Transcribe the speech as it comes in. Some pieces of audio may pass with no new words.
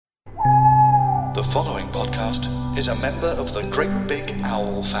The following podcast is a member of the Great Big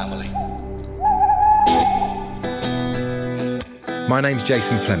Owl family. My name's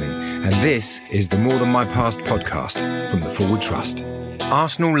Jason Fleming, and this is the More Than My Past podcast from the Forward Trust.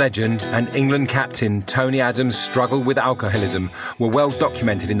 Arsenal legend and England captain Tony Adams' struggle with alcoholism were well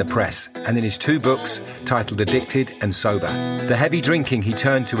documented in the press and in his two books titled Addicted and Sober. The heavy drinking he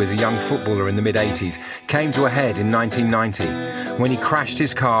turned to as a young footballer in the mid-80s came to a head in 1990 when he crashed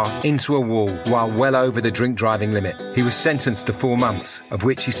his car into a wall while well over the drink driving limit. He was sentenced to 4 months, of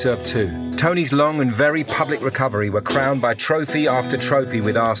which he served 2. Tony's long and very public recovery were crowned by trophy after trophy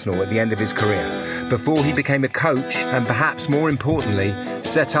with Arsenal at the end of his career, before he became a coach and, perhaps more importantly,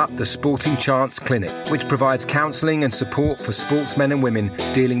 set up the Sporting Chance Clinic, which provides counselling and support for sportsmen and women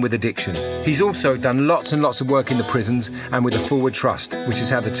dealing with addiction. He's also done lots and lots of work in the prisons and with the Forward Trust, which is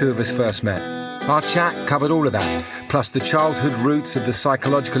how the two of us first met. Our chat covered all of that, plus the childhood roots of the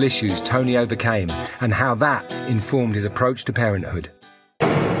psychological issues Tony overcame and how that informed his approach to parenthood.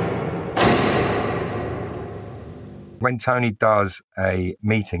 When Tony does a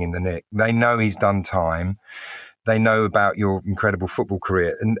meeting in the Nick, they know he's done time. They know about your incredible football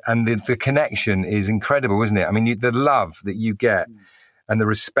career. And the connection is incredible, isn't it? I mean, the love that you get and the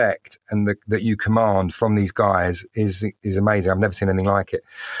respect and that you command from these guys is amazing. I've never seen anything like it.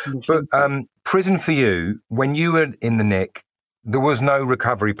 But prison for you, when you were in the Nick, there was no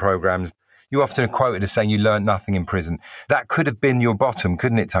recovery programs. You often are quoted as saying you learnt nothing in prison. That could have been your bottom,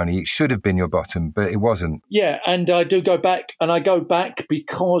 couldn't it, Tony? It should have been your bottom, but it wasn't. Yeah, and I do go back, and I go back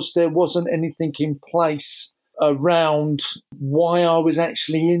because there wasn't anything in place around why I was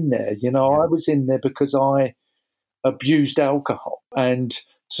actually in there. You know, I was in there because I abused alcohol, and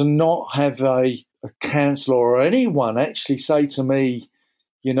to not have a counsellor or anyone actually say to me,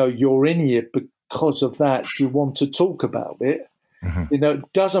 you know, you're in here because of that, you want to talk about it. Mm-hmm. You know,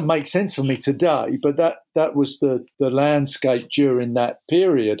 it doesn't make sense for me today, but that was the landscape during that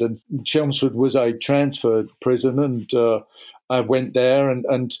period. And Chelmsford was a transfer prison, and I went there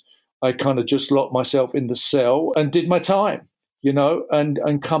and I kind of just locked myself in the cell and did my time, you know,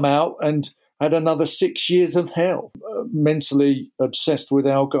 and come out and had another 6 years of hell, mentally obsessed with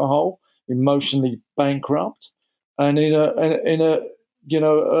alcohol, emotionally bankrupt, and in a you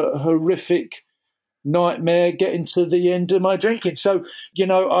know, a horrific nightmare getting to the end of my drinking. So, you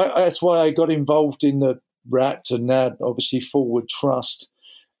know, that's why I got involved in the RAT and now obviously Forward Trust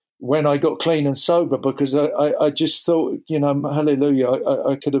when I got clean and sober, because I just thought, you know, hallelujah,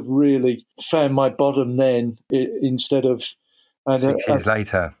 I could have really found my bottom then instead of... 6 years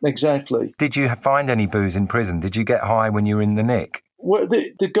later. Exactly. Did you find any booze in prison? Did you get high when you were in the Nick? Well,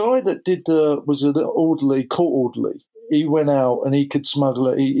 the guy that did was an orderly, court orderly. He went out and he could smuggle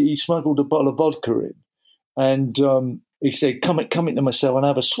it. He smuggled a bottle of vodka in, and he said, "Come into my cell and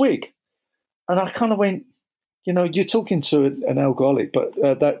have a swig." And I kind of went, you know, you're talking to an alcoholic, but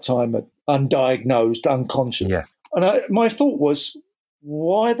at that time, undiagnosed, unconscious. Yeah. And my thought was,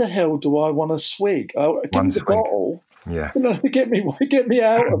 why the hell do I want a swig? Give me the bottle. Yeah. You know, get me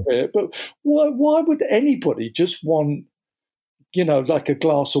out of it. But why would anybody just want, you know, like a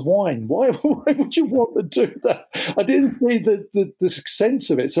glass of wine? Why would you want to do that? I didn't see the sense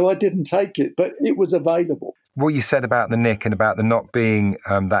of it, so I didn't take it, but it was available. What you said about the Nick and about the not being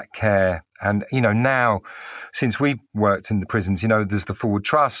that care, and, you know, now, since we've worked in the prisons, you know, there's the Forward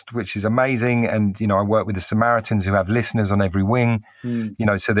Trust, which is amazing, and, you know, I work with the Samaritans who have listeners on every wing, you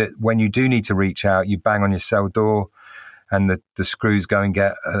know, so that when you do need to reach out, you bang on your cell door, and the screws go and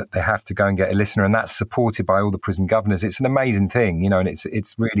get, they have to go and get a listener, and that's supported by all the prison governors. It's an amazing thing, you know, and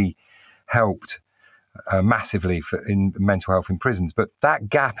it's really helped massively in mental health in prisons. But that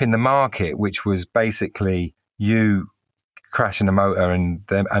gap in the market, which was basically you crashing a motor and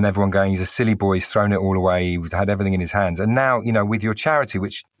everyone going, he's a silly boy, he's thrown it all away, he had everything in his hands. And now, you know, with your charity,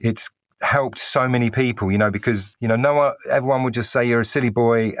 which it's helped so many people, you know, because, you know, everyone would just say you're a silly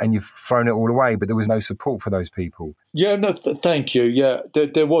boy and you've thrown it all away, but there was no support for those people. Yeah, no, thank you. Yeah,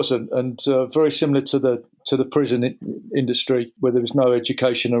 there wasn't, and very similar to the prison industry, where there was no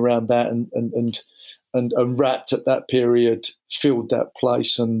education around that, and RAT at that period filled that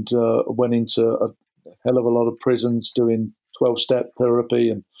place and went into a hell of a lot of prisons doing 12-step therapy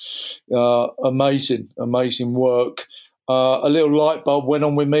and amazing work. A little light bulb went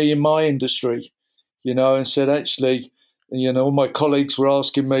on with me in my industry, you know, and said, actually, you know, all my colleagues were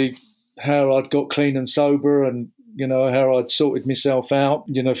asking me how I'd got clean and sober and, you know, how I'd sorted myself out.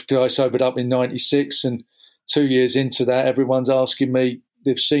 You know, I sobered up in 96, and 2 years into that, everyone's asking me,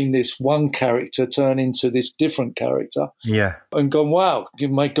 they've seen this one character turn into this different character. Yeah. And gone, wow,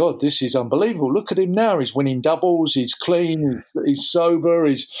 my God, this is unbelievable. Look at him now. He's winning doubles. He's clean. He's sober.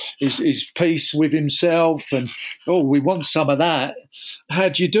 He's peace with himself. And, we want some of that.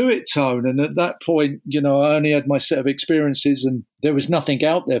 How'd you do it, Tone? And at that point, I only had my set of experiences and there was nothing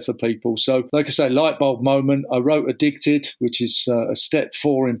out there for people. So, like I say, light bulb moment. I wrote Addicted, which is a step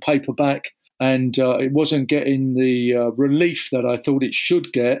 4 in paperback. And it wasn't getting the relief that I thought it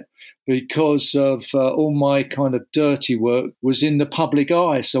should get because of all my kind of dirty work was in the public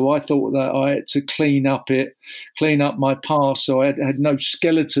eye. So I thought that I had to clean up my past. So I had no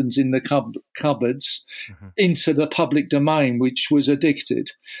skeletons in the cupboards into the public domain, which was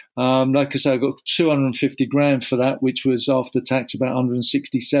Addicted. Like I say, I got 250 grand for that, which was after tax about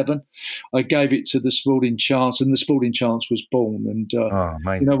 167. I gave it to the Sporting Chance, and the Sporting Chance was born.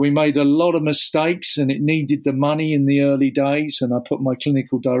 And we made a lot of mistakes, and it needed the money in the early days. And I put my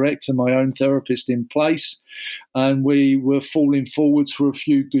clinical director, my own therapist, in place, and we were falling forwards for a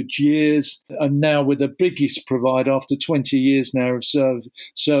few good years. And now we're the biggest provider after 20 years now of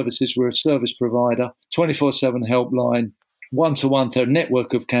services. We're a service provider, 24/7 helpline, one-to-one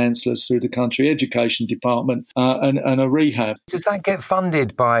network of counsellors through the country, education department, and a rehab. Does that get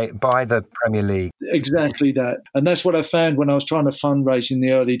funded by the Premier League? Exactly that. And that's what I found when I was trying to fundraise in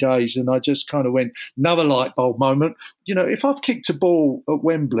the early days. And I just kind of went, another light bulb moment. If I've kicked a ball at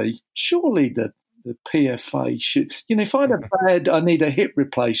Wembley, surely the PFA should, if I had I need a hip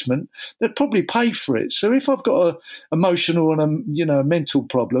replacement, they'd probably pay for it. So if I've got an emotional and a mental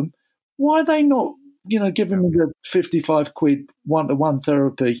problem, why are they not giving me the 55 quid one-to-one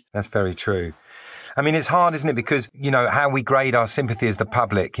therapy? That's very true. I mean, it's hard, isn't it? Because, how we grade our sympathy as the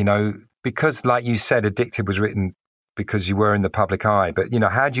public, because, like you said, Addicted was written because you were in the public eye. But,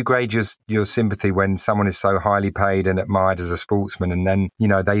 how do you grade your sympathy when someone is so highly paid and admired as a sportsman and then,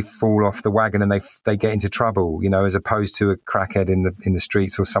 they fall off the wagon and they get into trouble, as opposed to a crackhead in the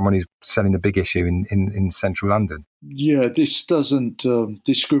streets or someone who's selling the big issue in central London? Yeah, this doesn't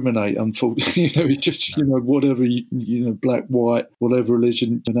discriminate, unfortunately. It's just, whatever, black, white, whatever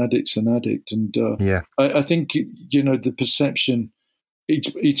religion, an addict's an addict. And I think, the perception,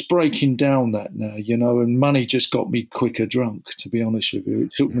 it's breaking down that now, and money just got me quicker drunk, to be honest with you.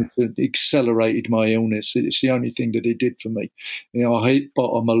 It took me to accelerated my illness. It's the only thing that it did for me. I hit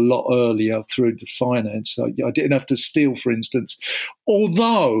bottom a lot earlier through the finance. I didn't have to steal, for instance.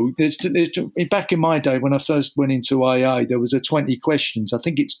 Although, back in my day when I first went into AA, there was 20 questions. I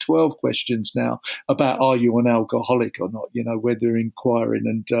think it's 12 questions now about are you an alcoholic or not, whether inquiring.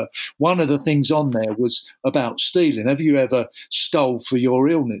 And one of the things on there was about stealing. Have you ever stole for your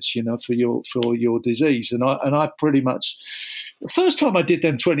illness, for your disease? And I pretty much, the first time I did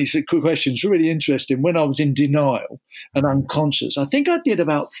them 26 questions, really interesting, when I was in denial and unconscious. I think I did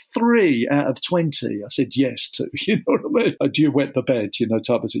about 3 out of 20. I said yes to, what I mean? Do you wet the bed,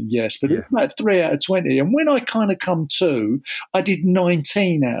 type of thing, yes. But it's about 3 out of 20. And when I kind of come to, I did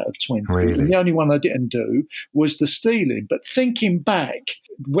 19 out of 20. Really? And the only one I didn't do was the stealing. But thinking back,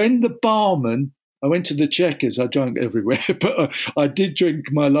 when the barman, I went to the Checkers, I drank everywhere, but I did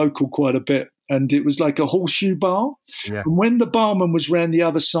drink my local quite a bit. And it was like a horseshoe bar. Yeah. And when the barman was round the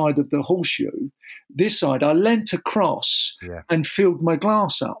other side of the horseshoe, this side, I leant across and filled my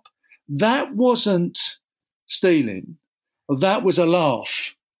glass up. That wasn't stealing. That was a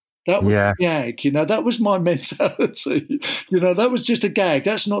laugh. That was a gag. That was my mentality. That was just a gag.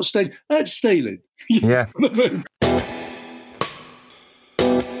 That's not stealing. That's stealing. Yeah.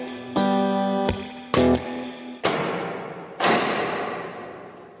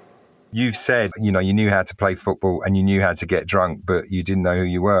 You've said, you knew how to play football and you knew how to get drunk, but you didn't know who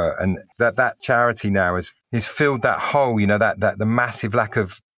you were. And that charity now is filled that hole, that the massive lack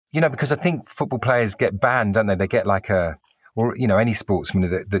of, because I think football players get banned, don't they? They get like any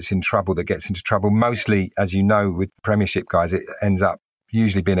sportsman that's in trouble, that gets into trouble. Mostly, as you know, with Premiership guys, it ends up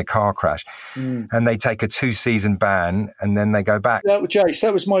usually being a car crash. And they take a 2-season ban and then they go back. Jace,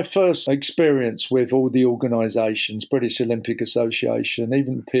 that was my first experience with all the organisations, British Olympic Association,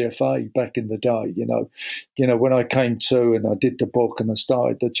 even the PFA back in the day, when I came to and I did the book and I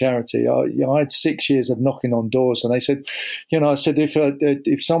started the charity, I had 6 years of knocking on doors and they said, I said,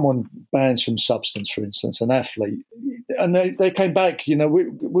 if someone bans from substance, for instance, an athlete, and they came back,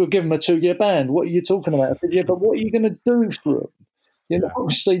 we'll give them a 2-year ban. What are you talking about? I said, yeah, but what are you going to do for them?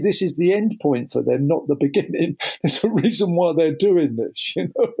 Obviously, this is the end point for them, not the beginning. There's a reason why they're doing this,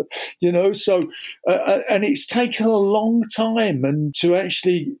 So, and it's taken a long time, and to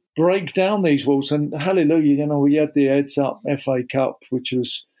actually break down these walls. And hallelujah, we had the Heads Up FA Cup, which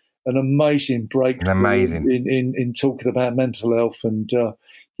was an amazing breakthrough Amazing. in talking about mental health. And,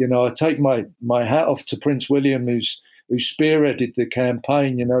 I take my hat off to Prince William, who spearheaded the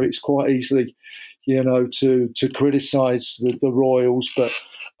campaign. It's quite easily, to criticise the royals, but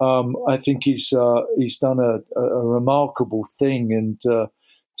I think he's done a remarkable thing. And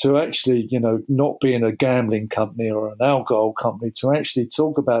to actually, not being a gambling company or an alcohol company, to actually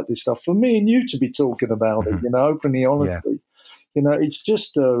talk about this stuff, for me and you to be talking about it, openly, honestly, it's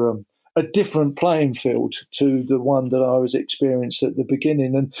just a different playing field to the one that I was experiencing at the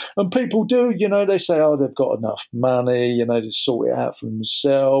beginning. And people do, they say, oh, they've got enough money, to sort it out for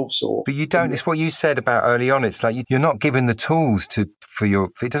themselves. But you don't. It's what you said about early on. It's like you're not given the tools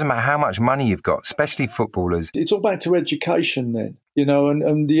it doesn't matter how much money you've got, especially footballers. It's all back to education then,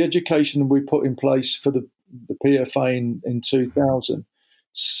 and the education we put in place for the PFA in 2000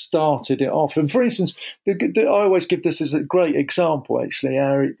 started it off. And for instance, I always give this as a great example, actually,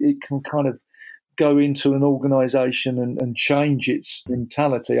 how it can kind of go into an organisation and change its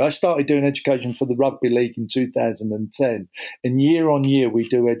mentality. I started doing education for the Rugby League in 2010, and year on year we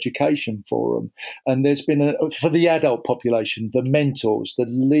do education for them. And there's been, for the adult population, the mentors, the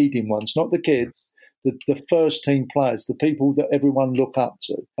leading ones, not the kids, the first team players, the people that everyone look up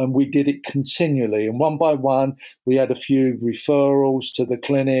to. And we did it continually. And one by one, we had a few referrals to the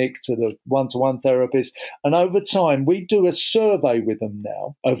clinic, to the one-to-one therapist. And over time, we do a survey with them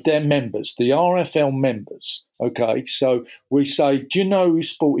now of their members, the RFL members. Okay, so we say, do you know who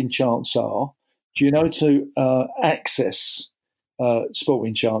Sporting Chance are? Do you know to access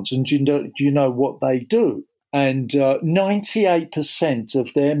Sporting Chance? And do you know what they do? And 98%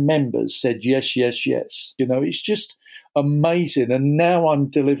 of their members said yes, yes, yes. It's just amazing. And now I'm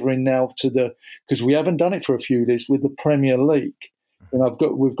delivering because we haven't done it for a few years, with the Premier League. And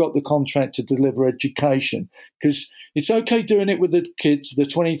we've got the contract to deliver education, because it's okay doing it with the kids, the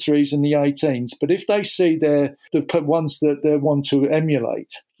 23s and the 18s. But if they see the ones that they want to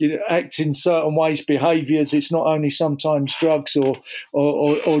emulate, act in certain ways, behaviours, it's not only sometimes drugs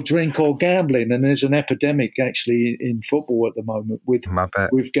or drink or gambling. And there's an epidemic actually in football at the moment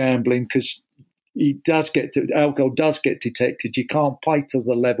with gambling, because alcohol does get detected. You can't play to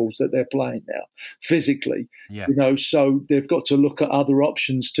the levels that they're playing now physically. Yeah. So they've got to look at other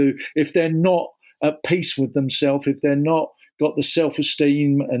options if they're not at peace with themselves, if they're not got the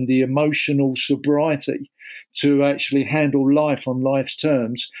self-esteem and the emotional sobriety to actually handle life on life's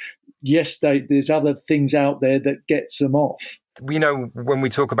terms. Yes, there's other things out there that gets them off. When we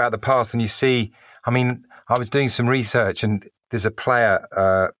talk about the past and you see, I was doing some research, and there's a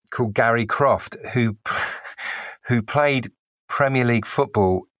player called Gary Croft who played Premier League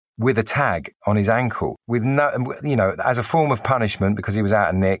football with a tag on his ankle, with as a form of punishment, because he was out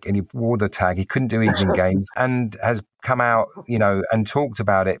of nick and he wore the tag. He couldn't do evening games, and has come out, and talked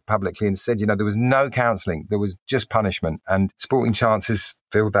about it publicly and said, there was no counselling, there was just punishment. And Sporting Chances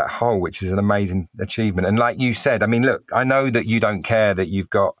filled that hole, which is an amazing achievement. And like you said, look, I know that you don't care that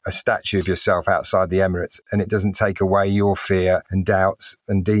you've got a statue of yourself outside the Emirates, and it doesn't take away your fear and doubts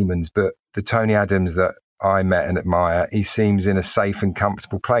and demons. But the Tony Adams that I met and admire, he seems in a safe and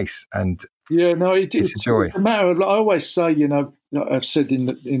comfortable place, and it's a joy. It's a matter of, I always say, I've said in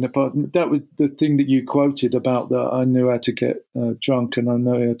the part, that was the thing that you quoted about that I knew how to get drunk and I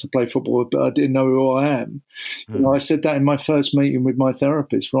know how to play football, but I didn't know who I am. I said that in my first meeting with my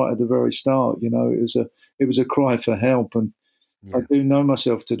therapist right at the very start. It was a cry for help, and I do know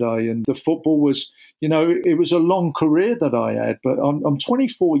myself today. And the football was, it was a long career that I had, but I'm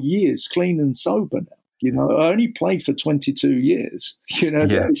 24 years clean and sober now. I only played for 22 years.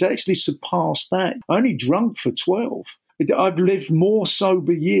 It's actually surpassed that. I only drunk for 12. I've lived more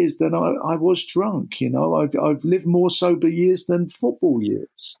sober years than I was drunk. I've lived more sober years than football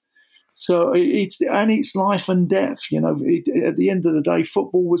years. So it's life and death. At the end of the day,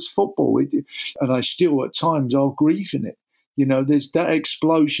 football was football. And I still, at times, I'll grieve in it. There's that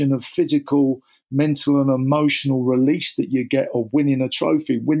explosion of physical, mental and emotional release that you get of winning a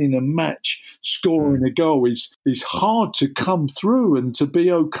trophy, winning a match, scoring a goal is hard to come through, and to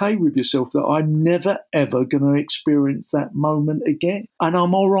be okay with yourself that I'm never, ever going to experience that moment again. And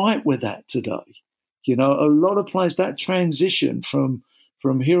I'm all right with that today. A lot of players, that transition from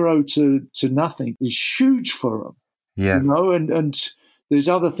hero to nothing is huge for them. Yeah. And there's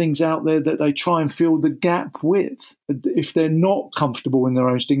other things out there that they try and fill the gap with. If they're not comfortable in their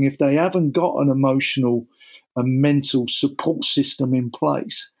own sting, if they haven't got an emotional and mental support system in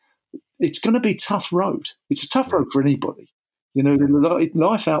place, it's going to be a tough road. It's a tough road for anybody.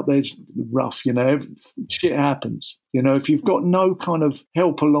 Life out there is rough. Shit happens. If you've got no kind of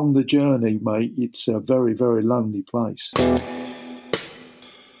help along the journey, mate, it's a very, very lonely place.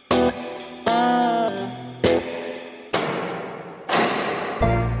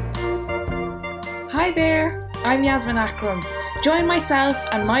 Hi there, I'm Yasmin Akram. Join myself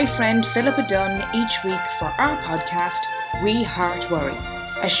and my friend Philippa Dunn each week for our podcast, We Heart Worry,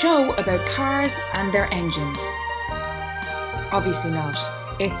 a show about cars and their engines. Obviously not.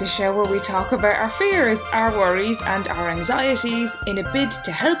 It's a show where we talk about our fears, our worries and our anxieties in a bid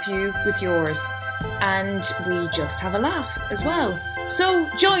to help you with yours. And we just have a laugh as well. So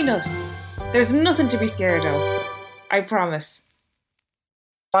join us. There's nothing to be scared of. I promise.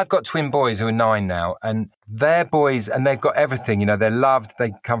 I've got twin boys who are 9 now, and they're boys and they've got everything. You know, they're loved.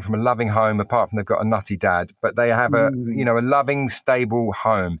 They come from a loving home, apart from they've got a nutty dad, but they have a loving, stable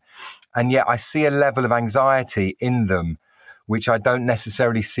home. And yet I see a level of anxiety in them, which I don't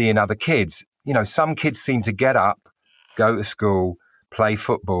necessarily see in other kids. You know, some kids seem to get up, go to school, play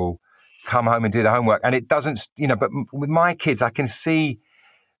football, come home and do their homework. And it doesn't, but with my kids, I can see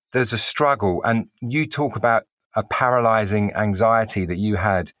there's a struggle. And you talk about a paralyzing anxiety that you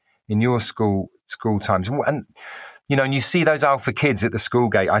had in your school times. And, and you see those alpha kids at the school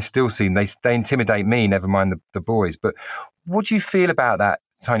gate. I still see them. They intimidate me, never mind the boys. But what do you feel about that,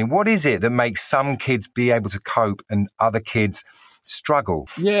 Tony? What is it that makes some kids be able to cope and other kids struggle?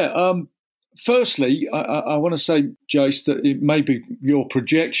 Yeah. Firstly, I want to say, Jace, that it may be your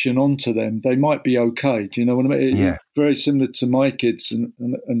projection onto them. They might be okay. Do you know what I mean? Yeah. It's very similar to my kids,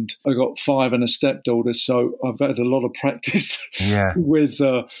 and I got 5 and a stepdaughter, so I've had a lot of practice with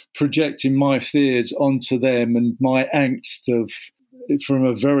projecting my fears onto them and my angst from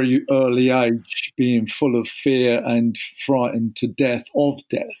a very early age being full of fear and frightened to death of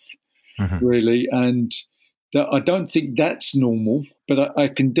death, really. And I don't think that's normal, but I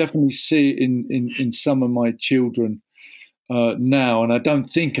can definitely see it in some of my children now, and I don't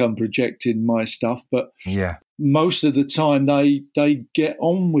think I'm projecting my stuff, but most of the time they get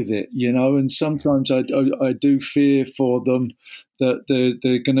on with it, and sometimes I do fear for them that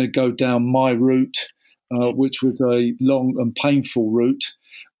they're going to go down my route, which was a long and painful route,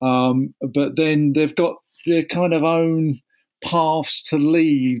 but then they've got their kind of own paths to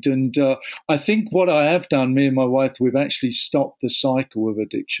lead, and I think what I have done, me and my wife, we've actually stopped the cycle of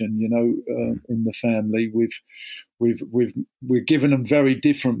addiction. In the family, we're giving them very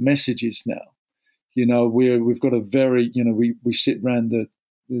different messages now. We've got a very we sit around the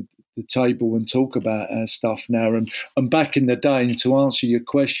table and talk about our stuff now, and back in the day, and to answer your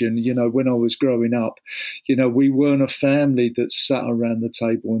question, when I was growing up, we weren't a family that sat around the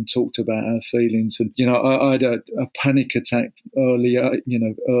table and talked about our feelings. And I had a panic attack early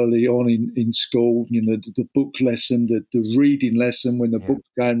on in school. The book lesson, the reading lesson, when the book's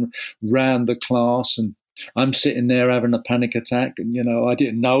going round the class, and I'm sitting there having a panic attack, and I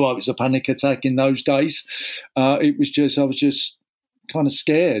didn't know I was a panic attack in those days. I was just kind of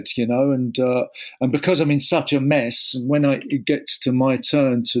scared, and because I'm in such a mess, when it gets to my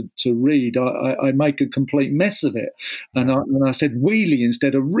turn to read, I make a complete mess of it, and I said wheelie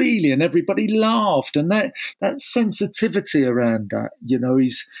instead of really, and everybody laughed, and that sensitivity around that,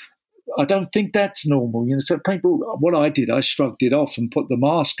 I don't think that's normal. So people, what I did, I shrugged it off and put the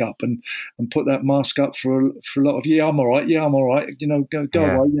mask up and put that mask up for a lot of, I'm all right. Go away, you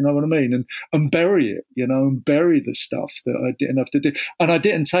know what I mean? And bury it, and bury the stuff that I didn't have to do. And I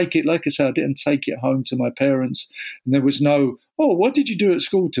didn't take it, like I said, I didn't take it home to my parents. And there was no, oh, what did you do at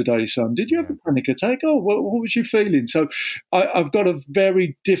school today, son? Did you have a panic attack? Oh, what was you feeling? So I've got a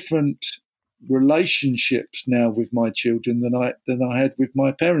very different relationships now with my children than I had with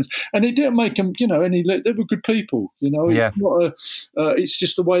my parents, and it didn't make them, they were good people, It's not it's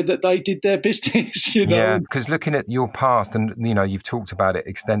just the way that they did their business, Yeah, because looking at your past, and you've talked about it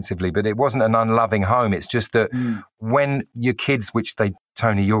extensively, but it wasn't an unloving home. It's just that when your kids, which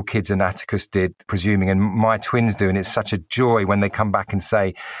Tony, your kids and Atticus did, presuming, and my twins do, and it's such a joy when they come back and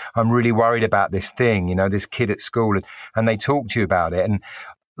say, I'm really worried about this thing, this kid at school, and they talk to you about it, and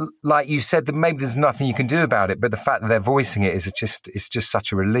like you said, that maybe there's nothing you can do about it, but the fact that they're voicing it it's just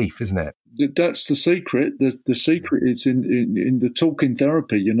such a relief, isn't it? That's the secret. The secret is in the talking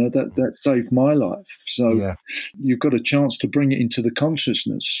therapy. That saved my life. So you've got a chance to bring it into the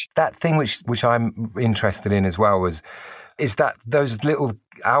consciousness. That thing which I'm interested in as well is that those little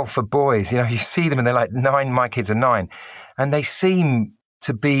alpha boys. You see them and they're like 9. My kids are 9, and they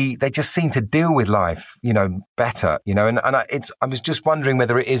just seem to deal with life, better, and I was just wondering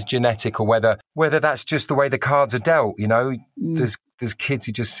whether it is genetic or whether that's just the way the cards are dealt, There's kids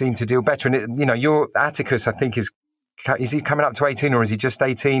who just seem to deal better. And your Atticus, I think, is Is he coming up to 18 or is he just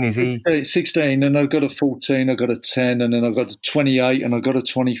 18? Is he? 16, and I've got a 14, I've got a 10, and then I've got a 28, and I've got a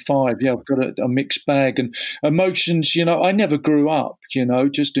 25. Yeah, I've got a mixed bag. And emotions, I never grew up,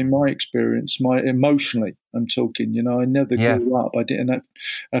 just in my experience, emotionally, I'm talking, I never grew up. I didn't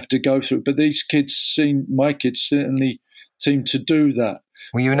have to go through it. But my kids certainly seem to do that.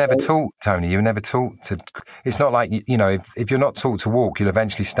 Well, you were never taught, Tony. You were never taught to. It's not like if you're not taught to walk, you'll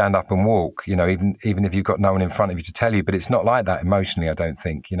eventually stand up and walk. Even if you've got no one in front of you to tell you. But it's not like that emotionally. I don't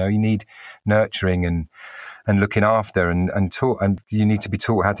think. You need nurturing and looking after and taught, and you need to be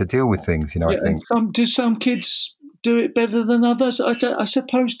taught how to deal with things. I think. Do some kids do it better than others? I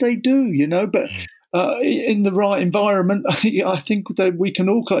suppose they do. But. In the right environment, I think that we can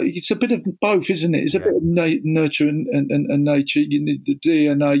all. It's a bit of both, isn't it? It's a bit of nurture and nature. The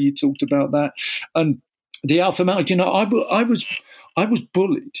DNA, you talked about that, and the alpha male. I was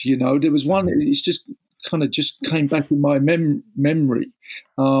bullied. There was one. It's just came back in my memory.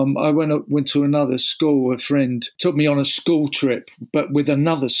 I went to another school. A friend took me on a school trip, but with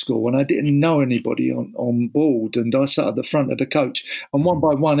another school, and I didn't know anybody on board. And I sat at the front of the coach, and one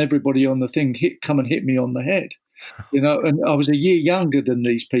by one, everybody on the thing come and hit me on the head. And I was a year younger than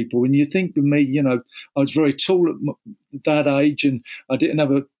these people. And you think of me, I was very tall at that age, and I didn't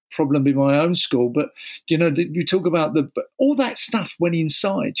have a problem in my own school, but you talk about all that stuff went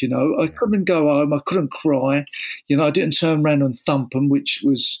inside. I couldn't go home, I couldn't cry, I didn't turn around and thump them, which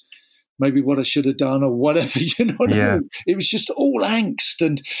was maybe what I should have done or whatever. I mean? It was just all angst,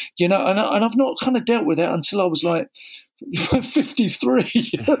 and and I've not kind of dealt with that until I was like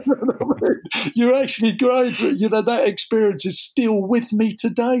 53. You're actually great. That experience is still with me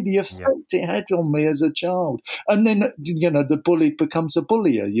today, the effect it had on me as a child. And then the bully becomes a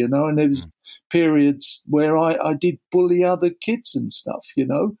bullier, and there was periods where I did bully other kids and stuff,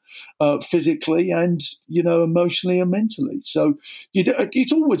 physically and emotionally and mentally. So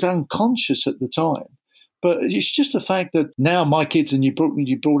it's always unconscious at the time. But it's just the fact that now my kids, and you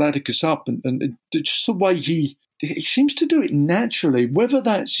brought Atticus up, and just the way he seems to do it naturally, whether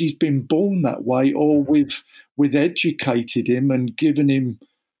that's he's been born that way or we've educated him and given him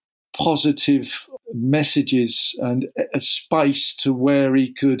positive messages and a space to where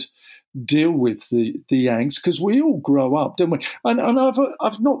he could deal with the angst, because we all grow up, don't we? And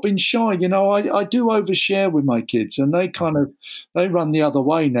I've not been shy, I do overshare with my kids, and they run the other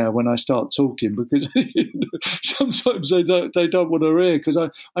way now when I start talking, because sometimes they don't want to hear, because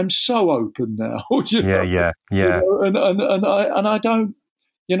I'm so open now. And I don't.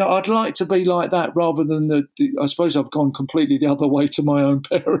 I'd like to be like that rather than I suppose I've gone completely the other way to my own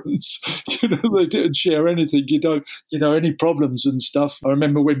parents. They didn't share anything. You don't, any problems and stuff. I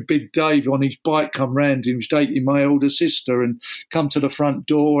remember when Big Dave on his bike come round, he was dating my older sister and come to the front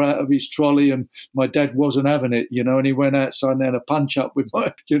door out of his trolley, and my dad wasn't having it, and he went outside and had a punch up with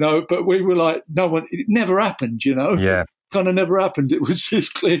my, but we were like, it never happened, Yeah. Kind of never happened. It was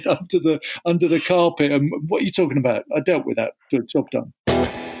just cleared under the carpet. And what are you talking about? I dealt with that. Good job done.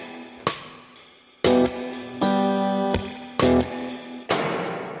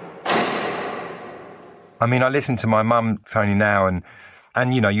 I mean, I listen to my mum, Tony, now,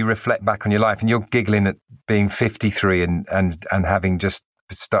 and you reflect back on your life, and you're giggling at being 53 and having just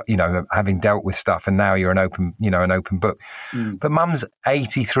having dealt with stuff, and now you're an open book. But Mum's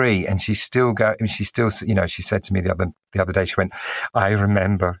 83, and she said to me the other day, she went, I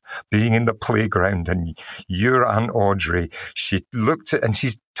remember being in the playground, and your Aunt Audrey, she looked at, and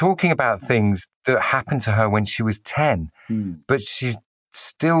she's talking about things that happened to her when she was 10, but she's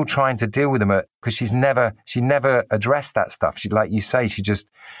still trying to deal with them because she never addressed that stuff. She, like you say,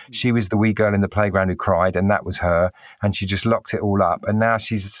 she was the wee girl in the playground who cried, and that was her, and she just locked it all up. And now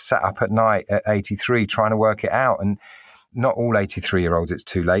she's sat up at night at 83 trying to work it out. And not all 83-year-olds, it's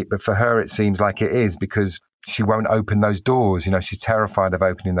too late, but for her it seems like it is, because she won't open those doors. She's terrified of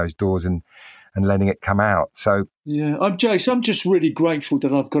opening those doors and letting it come out. So yeah, Jace, I'm just really grateful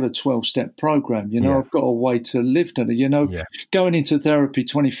that I've got a 12-step program. I've got a way to live that. Going into therapy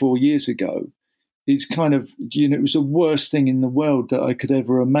 24 years ago, it's kind of, it was the worst thing in the world that I could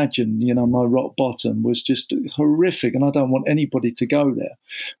ever imagine. My rock bottom was just horrific, and I don't want anybody to go there.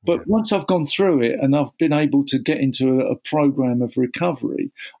 But once I've gone through it and I've been able to get into a program of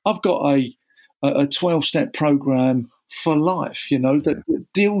recovery, I've got a 12-step program for life, that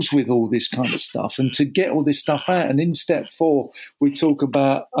deals with all this kind of stuff, and to get all this stuff out. And in step 4, we talk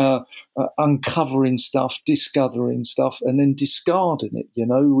about uncovering stuff, discovering stuff, and then discarding it.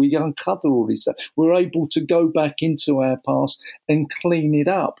 We uncover all this stuff. We're able to go back into our past and clean it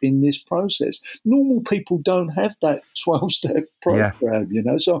up in this process. Normal people don't have that 12-step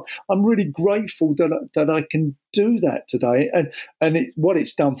program, So I'm really grateful that I can do that today. And what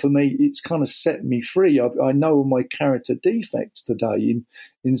it's done for me, it's kind of set me free. I know all my character defects today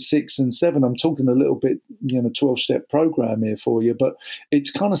in 6 and 7. I'm talking a little bit, 12-step program here for you, but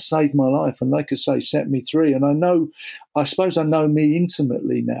it's kind of saved my life. And like I say, set me free. And I suppose I know me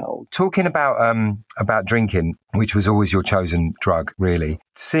intimately now. Talking about drinking, which was always your chosen drug, really.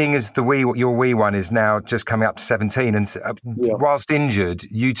 Seeing as your wee one is now just coming up to 17, and whilst injured,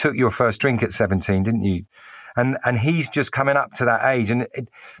 you took your first drink at 17, didn't you? And he's just coming up to that age. And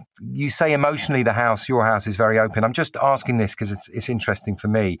you say emotionally your house is very open. I'm just asking this because it's interesting for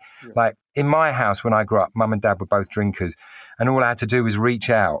me. Yeah. Like in my house when I grew up, mum and dad were both drinkers, and all I had to do was reach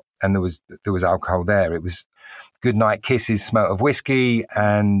out, and there was alcohol there. It was goodnight kisses, smell of whiskey,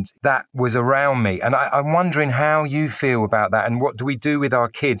 and that was around me. And I'm wondering how you feel about that, and what do we do with our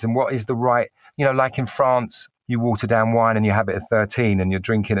kids, and what is the right, like in France, you water down wine and you have it at 13 and you're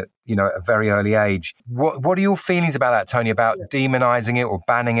drinking at, a very early age. What are your feelings about that, Tony, about demonizing it or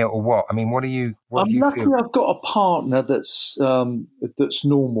banning it or what? I mean, what do you lucky feel? I've got a partner that's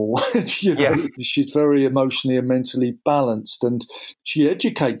normal. She's very emotionally and mentally balanced, and she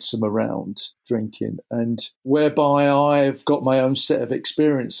educates them around drinking, and whereby I've got my own set of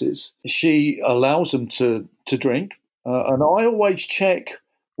experiences. She allows them to drink, and I always check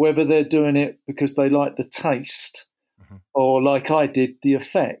whether they're doing it because they like the taste or, like I did, the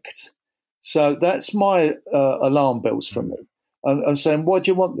effect. So that's my alarm bells for me. I'm saying, why do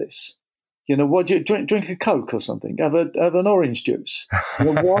you want this? Why do you drink a Coke or something? Have an orange juice.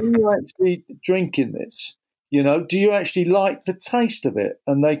 Why are you actually drinking this? Do you actually like the taste of it?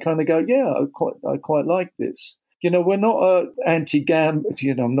 And they kind of go, yeah, I quite like this. We're not I'm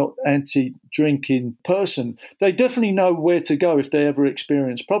not anti-drinking person. They definitely know where to go if they ever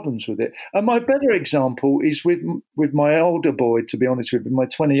experience problems with it. And my better example is with my older boy, to be honest with you, my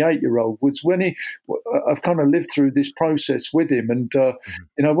 28-year-old, was when I've kind of lived through this process with him. And,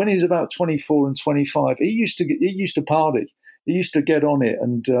 when he was about 24 and 25, he used to party. He used to get on it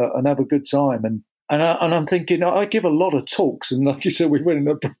and have a good time. And I'm thinking, I give a lot of talks, and like you said, we went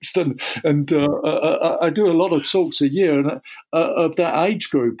into Brixton, and I do a lot of talks a year of that age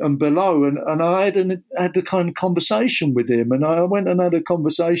group and below, and I had the kind of conversation with him, and I went and had a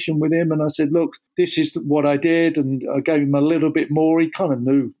conversation with him, and I said, look, this is what I did, and I gave him a little bit more. He kind of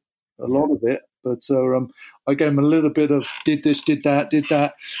knew a lot of it, but I gave him a little bit of did this, did that,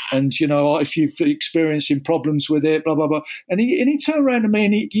 and if you're experiencing problems with it, blah blah blah, and he turned around to me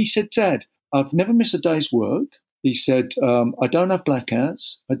and he said, Dad, I've never missed a day's work. He said, I don't have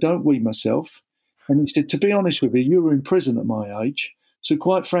blackouts. I don't wee myself. And he said, to be honest with you, you were in prison at my age. So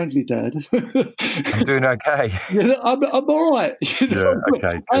quite frankly, Dad, I'm doing okay. I'm all right.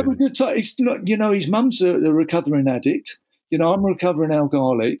 Okay, I have a good time. It's not, his mum's a recovering addict. I'm a recovering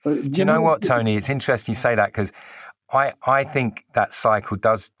alcoholic. Do you know what, Tony? It's interesting you say that, because I think that cycle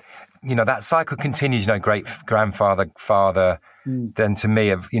does, that cycle continues, great grandfather, father, then to me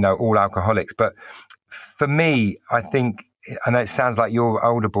of, all alcoholics. But for me, I think, and it sounds like your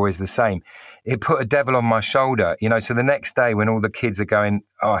older boy is the same, it put a devil on my shoulder, so the next day when all the kids are going,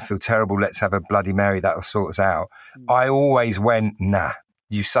 oh, I feel terrible, let's have a Bloody Mary, that'll sort us out. I always went, nah,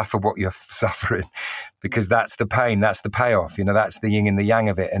 you suffer what you're suffering, because that's the pain, that's the payoff, that's the yin and the yang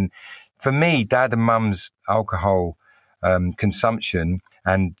of it. And for me, Dad and Mum's alcohol consumption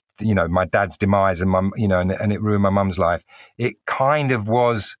and my dad's demise and mum, and it ruined my mum's life. It kind of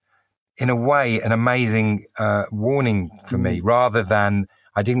was, in a way, an amazing warning for me, rather than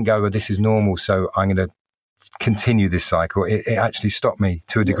I didn't go, well, this is normal, so I'm going to continue this cycle. It actually stopped me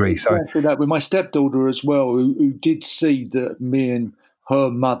to a degree. So exactly that with my stepdaughter as well, who did see that me and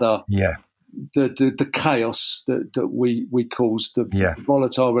her mother, the chaos that we caused, the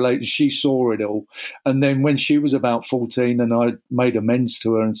volatile relations. She saw it all, and then when she was about 14, and I made amends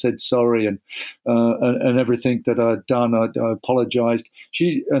to her and said sorry and everything that I'd done, I apologised.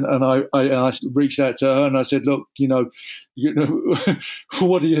 She and I reached out to her and I said, look,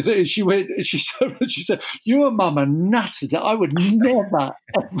 what do you think? She said, you and Mum are nuts. I would never,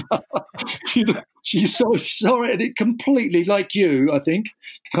 ever, She's so sorry, and it completely, like you, I think,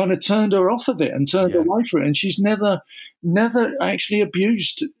 kind of turned her off of it and turned away from it. And she's never actually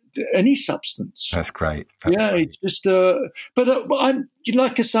abused any substance. That's great. It's just. But I'm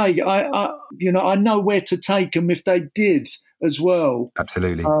like I say, I know where to take them if they did as well.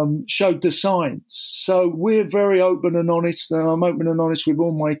 Absolutely. Showed the signs. So we're very open and honest. And I'm open and honest with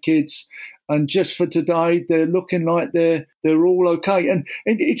all my kids. And just for today, they're looking like they're all okay. And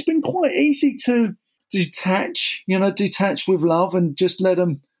it's been quite easy to detach with love and just let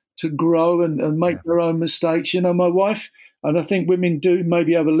them to grow and make their own mistakes. My wife And I think women do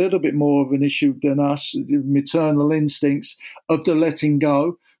maybe have a little bit more of an issue than us, maternal instincts of the letting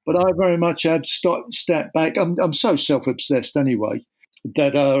go. But I very much have stepped back. I'm so self-obsessed anyway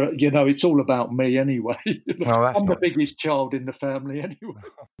that, it's all about me anyway. I'm the biggest child in the family anyway.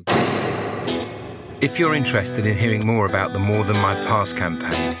 If you're interested in hearing more about the More Than My Past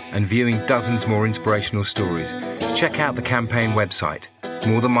campaign and viewing dozens more inspirational stories, check out the campaign website,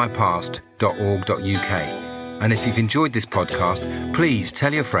 morethanmypast.org.uk. And if you've enjoyed this podcast, please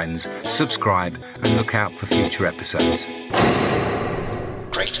tell your friends, subscribe, and look out for future episodes.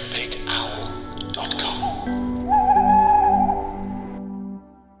 Great Big Owl.